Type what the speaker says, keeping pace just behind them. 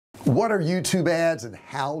What are YouTube ads and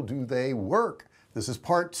how do they work? This is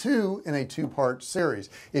part 2 in a 2-part series.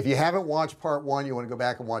 If you haven't watched part 1, you want to go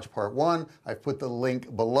back and watch part 1. I've put the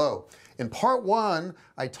link below. In part 1,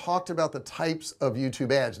 I talked about the types of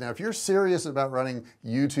YouTube ads. Now if you're serious about running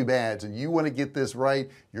YouTube ads and you want to get this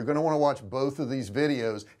right, you're going to want to watch both of these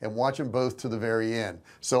videos and watch them both to the very end.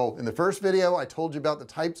 So in the first video I told you about the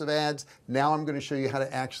types of ads. Now I'm going to show you how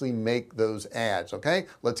to actually make those ads. Okay,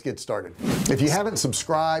 let's get started. If you haven't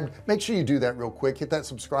subscribed, make sure you do that real quick. Hit that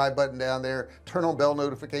subscribe button down there, turn on bell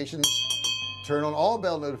notifications, turn on all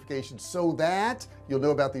bell notifications so that you'll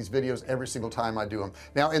know about these videos every single time I do them.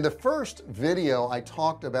 Now in the first video I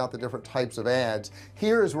talked about the different types of ads.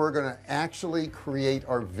 Here is where we're going to actually create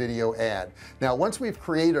our video ad. Now once we've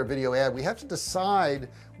created our video ad, we have to decide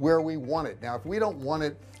where we want it. Now if we don't want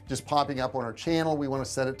it just popping up on our channel, we want to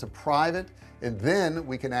set it to private, and then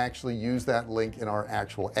we can actually use that link in our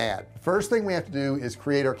actual ad. First thing we have to do is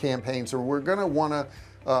create our campaign. So we're going to want to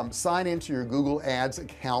sign into your Google Ads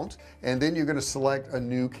account, and then you're going to select a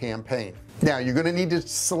new campaign. Now you're going to need to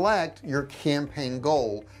select your campaign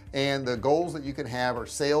goal, and the goals that you can have are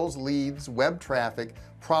sales, leads, web traffic,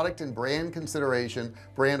 product and brand consideration,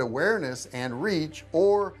 brand awareness and reach,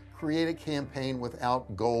 or create a campaign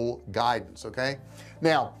without goal guidance. Okay,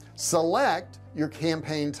 now select your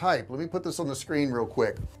campaign type. Let me put this on the screen real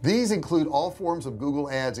quick. These include all forms of Google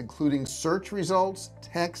ads, including search results,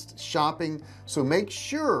 text, shopping. So make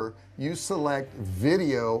sure you select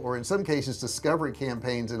video, or in some cases discovery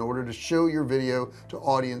campaigns, in order to show your video to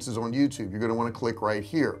audiences on YouTube. You're going to want to click right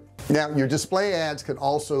here. Now your display ads can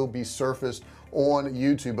also be surfaced on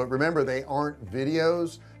YouTube, but remember they aren't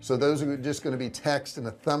videos, so those are just going to be text and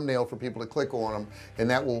a thumbnail for people to click on them, and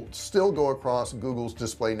that will still go across Google's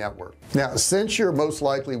display network. Now since you're most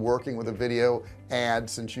likely working with a video ad,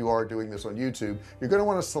 since you are doing this on YouTube, you're going to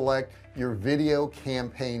want to select your video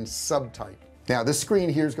campaign subtype. Now this screen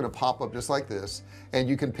here is going to pop up just like this, and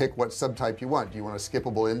you can pick what subtype you want. Do you want a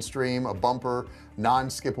skippable in-stream, a bumper,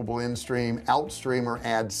 non-skippable in-stream, outstream, or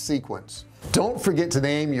ad sequence? Don't forget to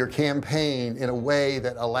name your campaign in a way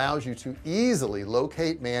that allows you to easily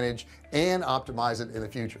locate, manage, and optimize it in the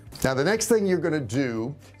future. Now the next thing you're going to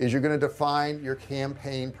do is you're going to define your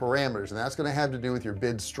campaign parameters, and that's going to have to do with your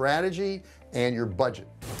bid strategy and your budget.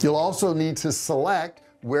 You'll also need to select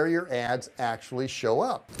where your ads actually show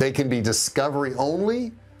up. They can be discovery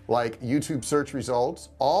only, like YouTube search results,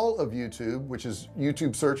 all of YouTube, which is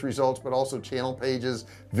YouTube search results, but also channel pages,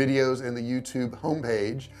 videos, and the YouTube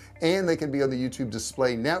homepage, and they can be on the YouTube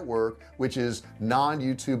display network, which is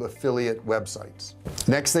non-YouTube affiliate websites.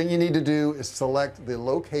 Next thing you need to do is select the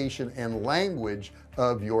location and language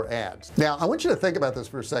of your ads. Now I want you to think about this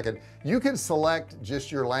for a second. You can select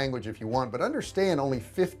just your language if you want, but understand only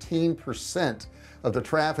 15% of the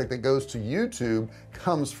traffic that goes to YouTube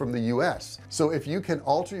comes from the US. So if you can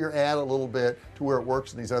alter your ad a little bit to where it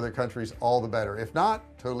works in these other countries, all the better. If not,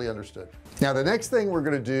 totally understood. Now the next thing we're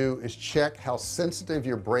going to do is check how sensitive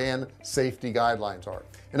your brand safety guidelines are.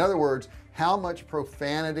 In other words, how much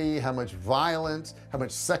profanity, how much violence, how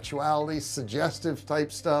much sexuality, suggestive type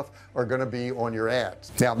stuff are going to be on your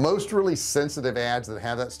ads. Now most really sensitive ads that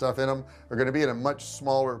have that stuff in them are going to be in a much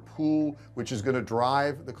smaller pool, which is going to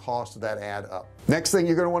drive the cost of that ad up. Next thing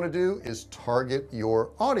you're going to want to do is target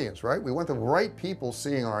your audience, right? We want the right people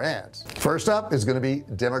seeing our ads. First up is going to be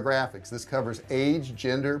demographics. This covers age,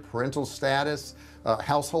 gender, parental status,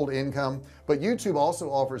 household income, but YouTube also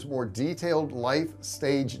offers more detailed life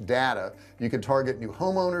stage data. You can target new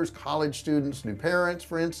homeowners, college students, new parents,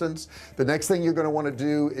 for instance. The next thing you're going to want to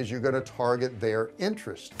do is you're going to target their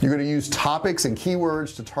interest. You're going to use topics and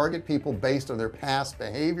keywords to target people based on their past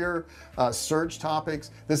behavior, search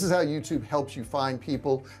topics. This is how YouTube helps you find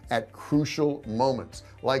people at crucial moments,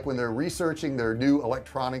 like when they're researching their new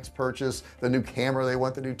electronics purchase, the new camera they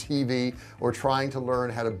want, the new TV, or trying to learn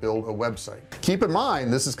how to build a website. Keep in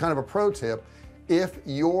mind, this is kind of a pro tip: if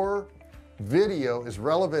your video is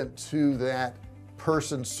relevant to that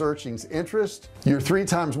person searching's interest, you're 3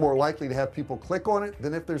 times more likely to have people click on it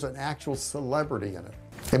than if there's an actual celebrity in it.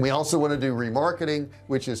 And we also want to do remarketing,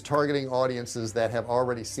 which is targeting audiences that have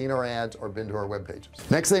already seen our ads or been to our web pages.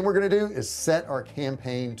 Next thing we're going to do is set our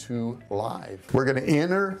campaign to live. We're going to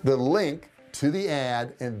enter the link to the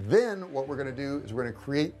ad, and then what we're going to do is we're going to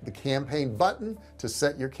create the campaign button to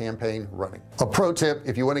set your campaign running. A pro tip: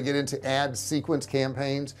 if you want to get into ad sequence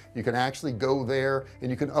campaigns, you can actually go there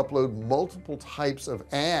and you can upload multiple types of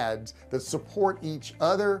ads that support each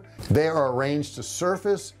other. They are arranged to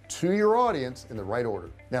surface to your audience in the right order.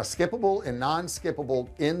 Now, skippable and non-skippable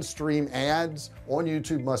in-stream ads on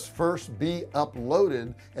YouTube must first be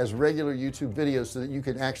uploaded as regular YouTube videos so that you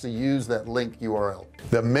can actually use that link URL.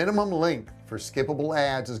 The minimum length for skippable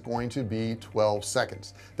ads is going to be 12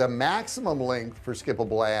 seconds. The maximum length for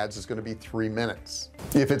skippable ads is going to be 3 minutes.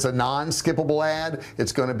 If it's a non-skippable ad,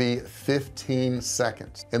 it's going to be 15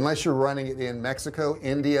 seconds. Unless you're running it in Mexico,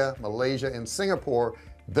 India, Malaysia, and Singapore,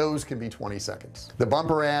 those can be 20 seconds. The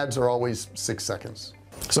bumper ads are always 6 seconds.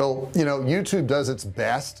 So, you know, YouTube does its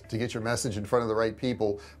best to get your message in front of the right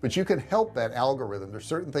people, but you can help that algorithm. There's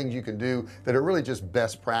certain things you can do that are really just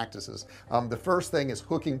best practices. The first thing is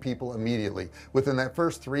hooking people immediately. Within that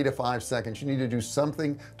first 3 to 5 seconds, you need to do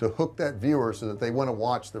something to hook that viewer so that they want to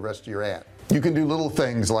watch the rest of your ad. You can do little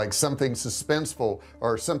things like something suspenseful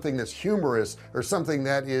or something that's humorous or something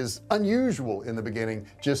that is unusual in the beginning,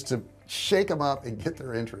 just to shake them up and get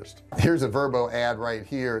their interest. Here's a Verbo ad right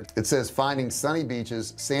here. It says finding sunny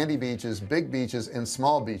beaches, sandy beaches, big beaches, and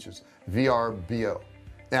small beaches, VRBO.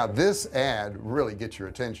 Now this ad really gets your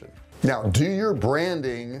attention. Now do your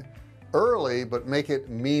branding early, but make it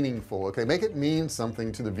meaningful. Okay, make it mean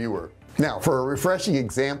something to the viewer. Now for a refreshing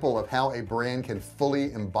example of how a brand can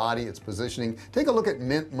fully embody its positioning, take a look at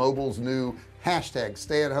Mint Mobile's new hashtag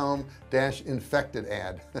stay-at-home-infected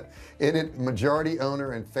ad. In it, majority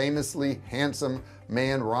owner and famously handsome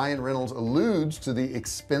man Ryan Reynolds alludes to the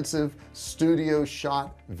expensive studio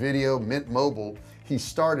shot video Mint Mobile he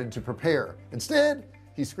started to prepare. Instead,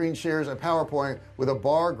 he screen shares a PowerPoint with a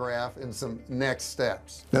bar graph and some next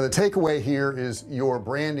steps. Now the takeaway here is your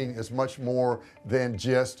branding is much more than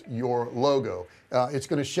just your logo. It's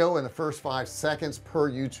going to show in the first 5 seconds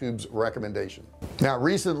per YouTube's recommendation. Now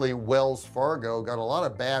recently Wells Fargo got a lot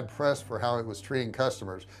of bad press for how it was treating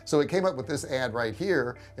customers, so it came up with this ad right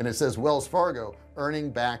here, and it says Wells Fargo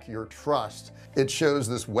earning back your trust. It shows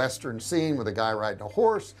this western scene with a guy riding a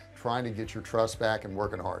horse trying to get your trust back and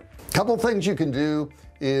working hard. Couple things you can do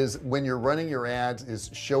is when you're running your ads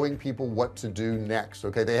is showing people what to do next.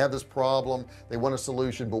 Okay, they have this problem, they want a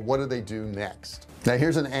solution, but what do they do next? Now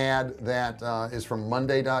here's an ad that is from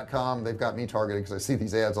Monday.com. They've got me targeted because I see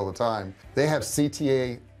these ads all the time. They have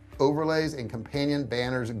CTA overlays and companion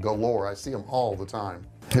banners galore. I see them all the time.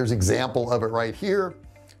 Here's an example of it right here.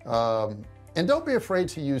 And don't be afraid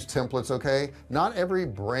to use templates. Okay, not every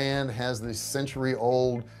brand has this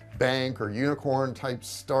century-old bank or unicorn type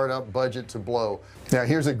startup budget to blow. Now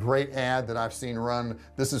here's a great ad that I've seen run.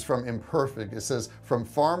 This is from Imperfect. It says from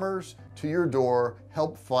farmers to your door,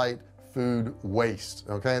 help fight food waste.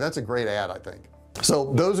 Okay, that's a great ad, I think.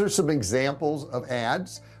 So those are some examples of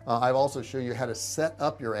ads. I've also shown you how to set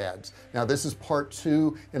up your ads. Now this is part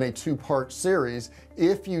 2 in a 2-part series.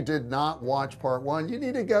 If you did not watch part 1, you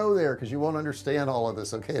need to go there because you won't understand all of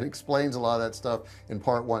this. Okay, it explains a lot of that stuff in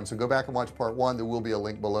part 1, so go back and watch part 1. There will be a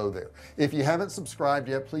link below there. If you haven't subscribed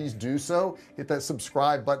yet, please do so. Hit that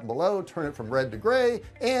subscribe button below, turn it from red to gray,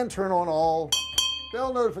 and turn on all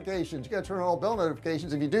bell notifications. You got to turn on all bell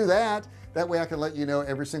notifications. If you do that, that way I can let you know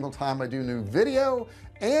every single time I do a new video,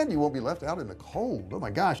 and you won't be left out in the cold. Oh my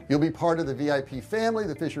gosh, you'll be part of the VIP family,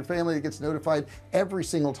 the Fisher family, that gets notified every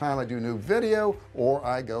single time I do a new video or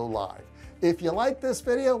I go live. If you like this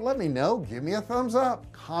video, let me know. Give me a thumbs up,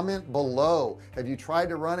 comment below. Have you tried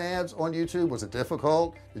to run ads on YouTube? Was it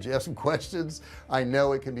difficult? Did you have some questions? I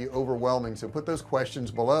know it can be overwhelming, so put those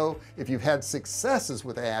questions below. If you've had successes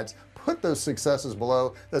with ads, put those successes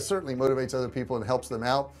below. That certainly motivates other people and helps them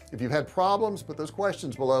out. If you've had problems, put those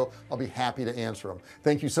questions below. I'll be happy to answer them.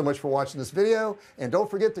 Thank you so much for watching this video, and don't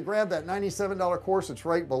forget to grab that $97 course. It's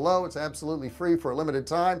right below. It's absolutely free for a limited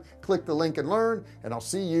time. Click the link and learn, and I'll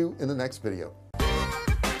see you in the next video.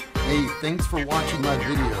 Hey, thanks for watching my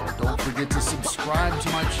video. Don't forget to subscribe to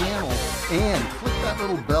my channel and click that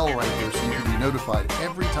little bell right there so you can be notified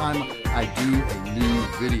every time I do a new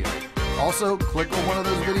video. Also, click on one of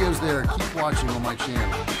those videos there. Keep watching on my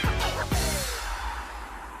channel.